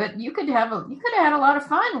agree, but you could have had a lot of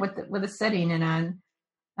fun with a setting in an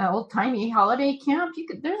old timey holiday camp.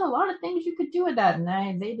 There's a lot of things you could do with that,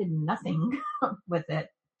 and they did nothing with it.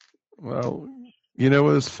 Well, it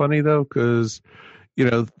was funny though, because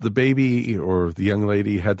the baby or the young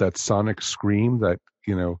lady had that sonic scream that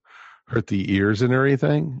hurt the ears and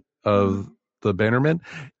everything of the Bannermen.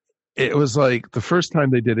 It was like the first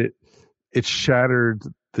time they did it, it shattered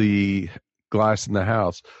the glass in the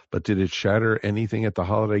house, but did it shatter anything at the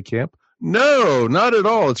holiday camp? No, not at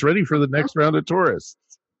all. It's ready for the next round of tourists.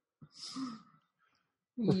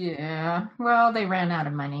 Yeah. Well, they ran out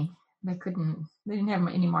of money. They didn't have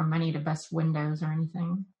any more money to bust windows or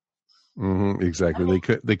anything. Exactly.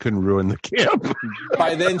 They couldn't ruin the camp.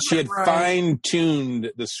 By then, she had Right.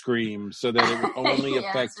 fine-tuned the scream so that it would only Yes,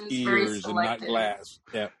 affect it was very ears and not selective. glass.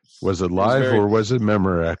 Yeah. Was it live or was it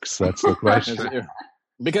Memorex? That's the question.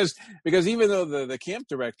 Because even though the camp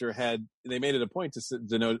director they made it a point to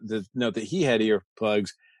note that he had earplugs,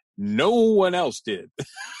 no one else did.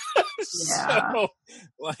 Yeah. So,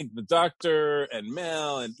 like the doctor and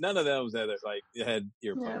Mel and none of them had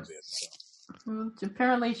earplugs in. So. Well,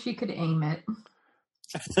 apparently, she could aim it.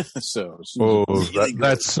 So Oh,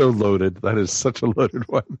 that's so loaded. That is such a loaded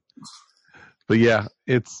one. But yeah,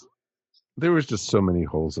 there was just so many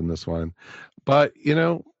holes in this one. But,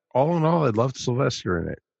 all in all, I loved Sylvester in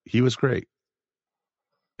it. He was great.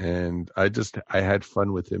 And I had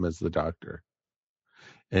fun with him as the doctor.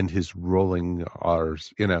 And his rolling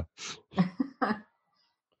R's, And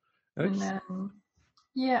then,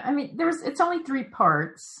 yeah, I mean, it's only 3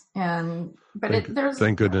 parts, there's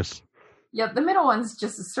thank goodness. Yeah, the middle one's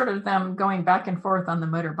just sort of them going back and forth on the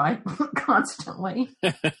motorbike constantly.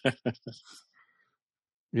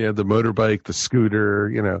 Yeah, the motorbike, the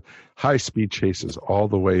scooter, high speed chases all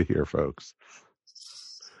the way here, folks.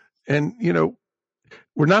 And,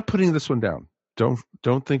 we're not putting this one down.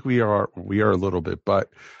 Don't think we are. We are a little bit, but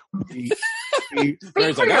we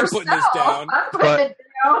Mary's like, I'm putting this down. I'm putting it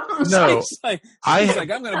down. No, She's like, I'm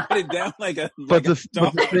going to put it down like a. But the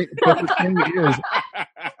thing is,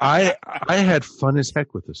 I had fun as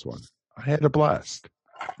heck with this one. I had a blast.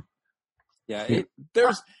 Yeah,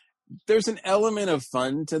 there's an element of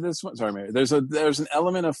fun to this one. Sorry, Mary. There's an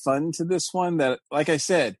element of fun to this one that, like I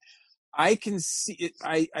said, I can see it.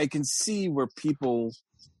 I can see where people,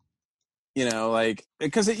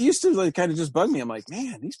 because it used to kind of just bug me. I'm like,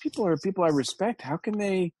 man, these people are people I respect. How can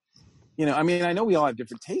they, I mean, I know we all have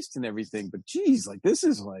different tastes and everything, but geez, this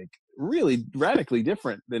is really radically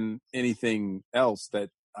different than anything else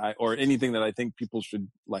or anything that I think people should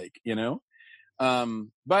like,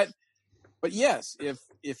 But yes,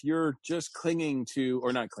 if you're just clinging to,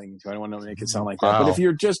 or not clinging to, I don't want to make it sound like that, but if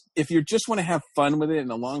you just want to have fun with it and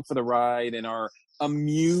along for the ride and are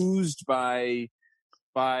amused by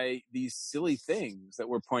these silly things that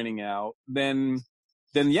we're pointing out, then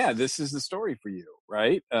yeah, this is the story for you,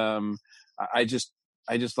 right? I just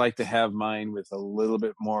like to have mine with a little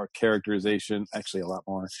bit more characterization, actually a lot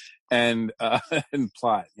more, and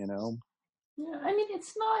plot, Yeah, I mean,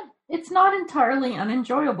 it's not entirely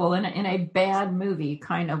unenjoyable in a bad movie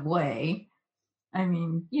kind of way. I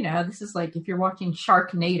mean, this is like if you're watching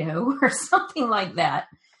Sharknado or something like that.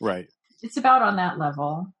 Right. It's about on that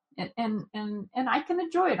level, and I can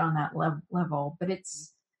enjoy it on that level. But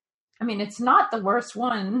it's not the worst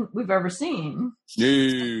one we've ever seen.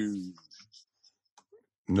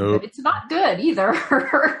 No. But it's not good either.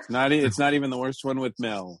 It's not even the worst one with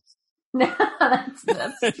Mel. No,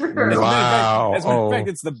 that's true. Wow. As a matter of fact,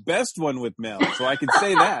 it's the best one with Mel, so I can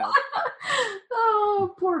say that.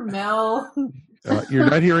 Oh, poor Mel. You're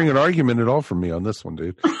not hearing an argument at all from me on this one,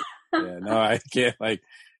 dude. Yeah, no, I can't.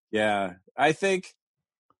 Yeah, I think.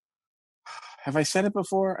 Have I said it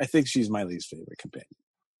before? I think she's my least favorite companion.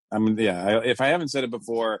 I mean, yeah. If I haven't said it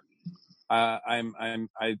before, right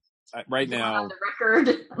now, on the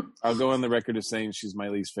record. I'll go on the record as saying she's my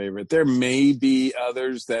least favorite. There may be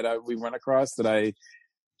others that we run across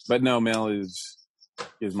but no, Mel is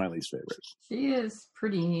my least favorite. She is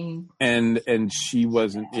pretty. And she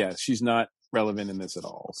wasn't. Yeah, she's not relevant in this at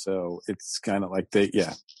all. So it's kind of like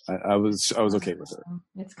I was okay with her.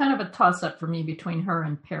 It's kind of a toss up for me between her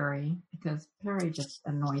and Perry because Perry just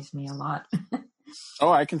annoys me a lot.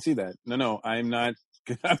 Oh, I can see that. No, I'm not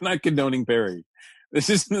condoning Perry. This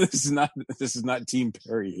is not Team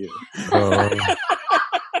Perry here.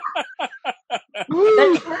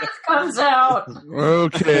 The truth comes out.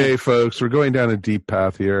 Okay, folks, we're going down a deep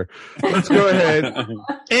path here. Let's go ahead.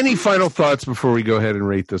 Any final thoughts before we go ahead and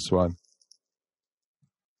rate this one?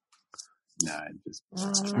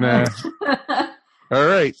 Nah. All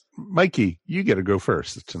right, Mikey, you get to go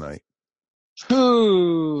first tonight.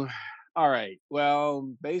 Ooh. All right.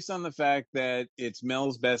 Well, based on the fact that it's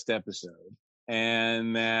Mel's best episode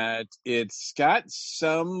and that it's got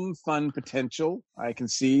some fun potential I can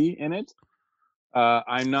see in it,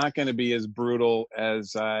 I'm not going to be as brutal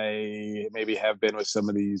as I maybe have been with some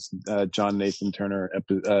of these John Nathan Turner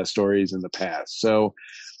stories in the past. So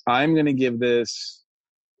I'm going to give this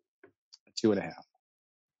a 2.5.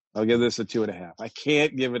 I'll give this a 2.5. I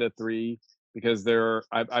can't give it a 3 because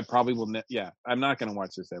I probably will. I'm not going to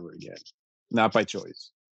watch this ever again. Not by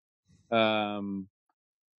choice.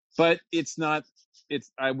 But it's not.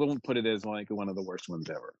 I won't put it as like one of the worst ones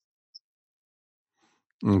ever.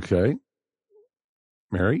 Okay,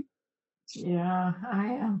 Mary. Yeah, I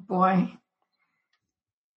am. Boy,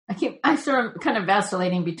 I sort of kind of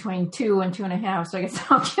vacillating between 2 and 2.5, so I guess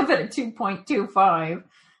I'll give it a 2.25.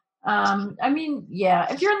 I mean,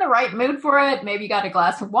 yeah, if you're in the right mood for it, maybe you got a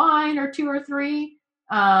glass of wine or 2 or 3,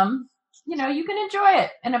 you know, you can enjoy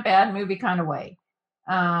it in a bad movie kind of way.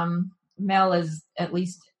 Mel is at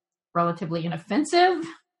least relatively inoffensive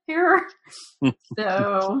here.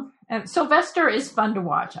 So Sylvester is fun to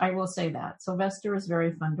watch. I will say that. Sylvester is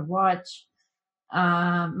very fun to watch.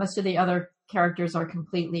 Most of the other characters are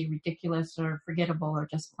completely ridiculous or forgettable or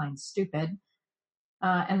just plain stupid.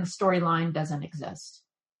 And the storyline doesn't exist.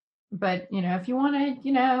 But, you know, if you want to,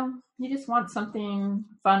 you know, you just want something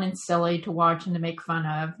fun and silly to watch and to make fun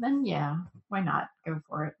of, then yeah, why not? Go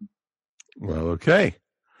for it. Well, okay.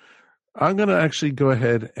 I'm going to actually go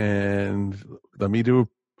ahead and let me do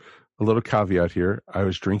a little caveat here. I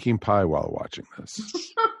was drinking pie while watching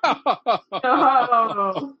this.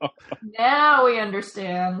 Oh, now we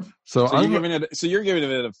understand. So you're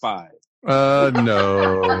giving it a 5.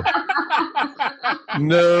 No.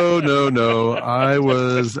 No. I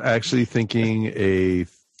was actually thinking a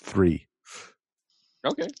 3.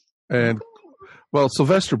 Okay. And, well,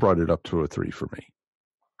 Sylvester brought it up to a 3 for me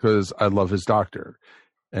because I love his doctor.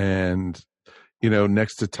 And, you know,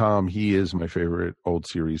 next to Tom, he is my favorite old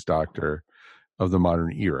series doctor of the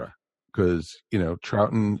modern era because, you know,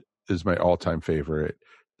 Troughton is my all-time favorite,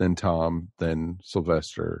 then Tom, then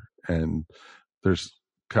Sylvester, and there's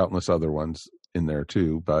countless other ones in there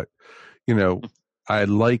too. But, you know, I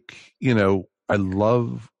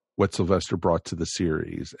love what Sylvester brought to the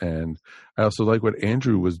series. And I also like what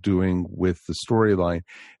Andrew was doing with the storyline.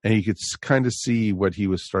 And you could kind of see what he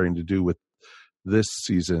was starting to do with this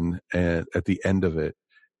season and at the end of it,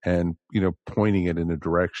 and, you know, pointing it in a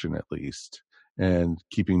direction at least, and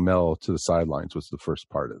keeping Mel to the sidelines was the first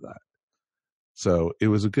part of that. So it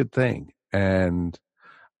was a good thing. And,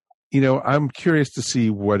 you know, I'm curious to see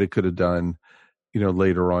what it could have done, you know,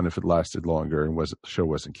 later on if it lasted longer and the show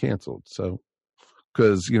wasn't canceled. So,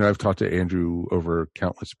 because, you know, I've talked to Andrew over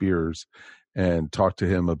countless beers and talked to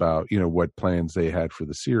him about, you know, what plans they had for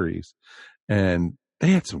the series. And they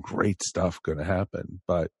had some great stuff going to happen,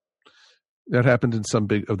 but that happened in some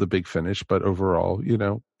of the Big Finish. But overall, you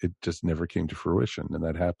know, it just never came to fruition. And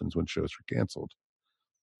that happens when shows are canceled.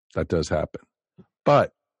 That does happen.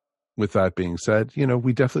 But with that being said, you know,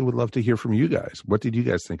 we definitely would love to hear from you guys. What did you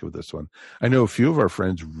guys think of this one? I know a few of our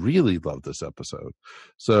friends really loved this episode.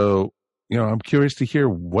 So, you know, I'm curious to hear,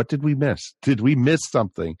 what did we miss? Did we miss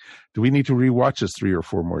something? Do we need to rewatch this 3 or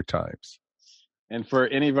 4 more times? And for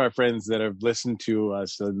any of our friends that have listened to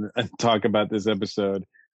us and talk about this episode,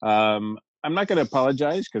 I'm not going to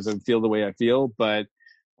apologize because I feel the way I feel, but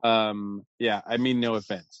yeah, I mean, no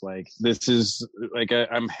offense. Like, this is like,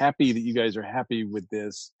 I'm happy that you guys are happy with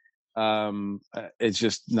this. It's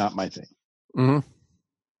just not my thing. Mm-hmm.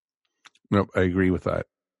 Nope, I agree with that.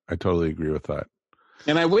 I totally agree with that.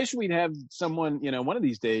 And I wish we'd have someone, you know, one of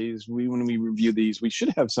these days, when we review these, we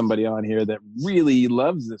should have somebody on here that really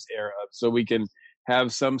loves this era, so we can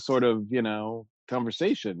have some sort of, you know,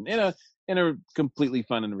 conversation in a completely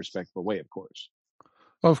fun and respectful way, of course.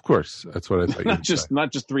 Oh, of course, that's what I thought.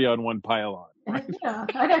 not just 3-on-1 pile on. Right? Yeah,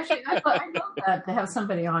 I'd love that, to have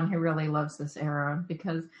somebody on who really loves this era,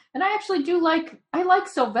 because, and I actually I like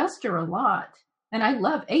Sylvester a lot, and I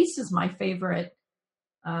love Ace is my favorite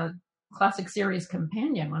classic series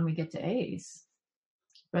companion when we get to Ace.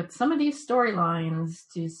 But some of these storylines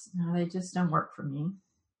they just don't work for me.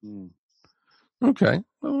 Okay,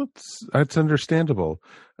 well, that's understandable.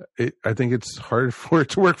 I think it's hard for it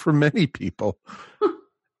to work for many people.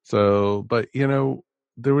 So, but, you know,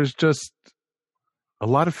 there was just a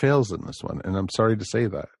lot of fails in this one, and I'm sorry to say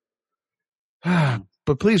that.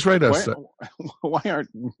 But please write us. Why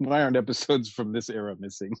aren't episodes from this era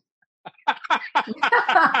missing?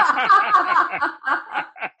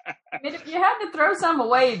 I mean, if you had to throw some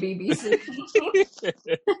away, BBC.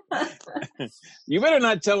 You better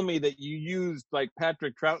not tell me that you used like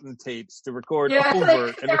Patrick Troughton tapes to record Yeah, over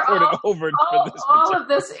and record it over for this. All of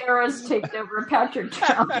this era's taped over Patrick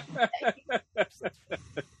Troughton.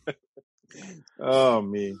 Oh,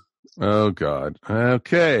 me. Oh, God.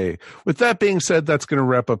 Okay. With that being said, that's going to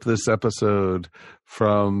wrap up this episode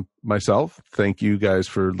from myself. Thank you guys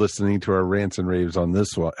for listening to our rants and raves on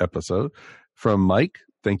this episode. From Mike,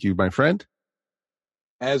 thank you, my friend.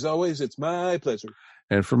 As always, it's my pleasure.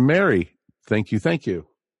 And from Mary, thank you. Thank you.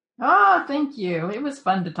 It was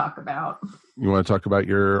fun to talk about. You want to talk about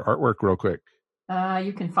your artwork real quick?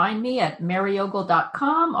 You can find me at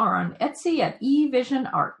maryogle.com or on Etsy at eVision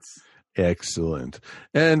Arts. Excellent.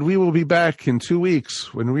 And we will be back in 2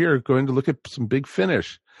 weeks when we are going to look at some Big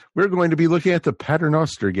Finish. We're going to be looking at the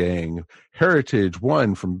Paternoster Gang, Heritage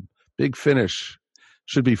 1 from Big Finish.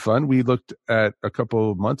 Should be fun. We looked at a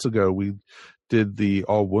couple of months ago, we did the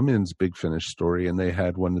all-women's Big Finish story, and they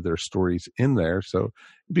had one of their stories in there. So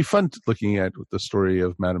it'd be fun looking at the story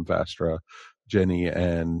of Madame Vastra, Jenny,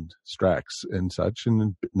 and Strax and such,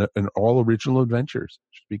 and all original adventures.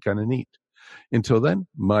 Should be kind of neat. Until then,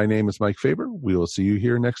 my name is Mike Faber. We will see you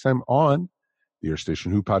here next time on the Earth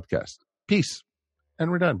Station Who podcast. Peace.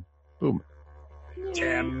 And we're done. Boom.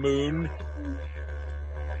 Damn moon.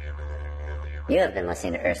 You have been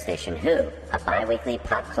listening to Earth Station Who, a bi-weekly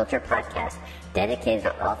pop culture podcast dedicated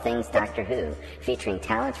to all things Doctor Who, featuring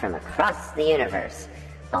talents from across the universe.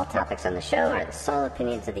 All topics on the show are the sole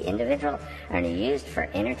opinions of the individual and are used for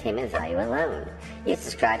entertainment value alone. You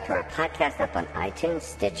subscribe to our podcast up on iTunes,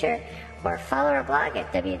 Stitcher, or follow our blog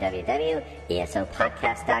at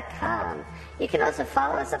www.esopodcast.com. You can also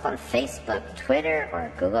follow us up on Facebook, Twitter, or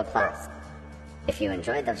Google+. If you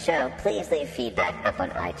enjoyed the show, please leave feedback up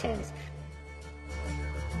on iTunes.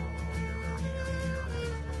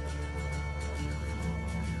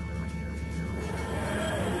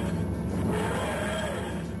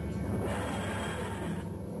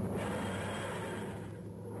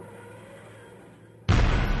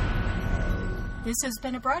 This has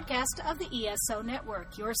been a broadcast of the ESO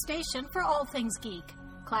Network, your station for all things geek,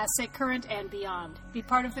 classic, current, and beyond. Be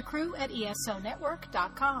part of the crew at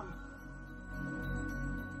ESONetwork.com.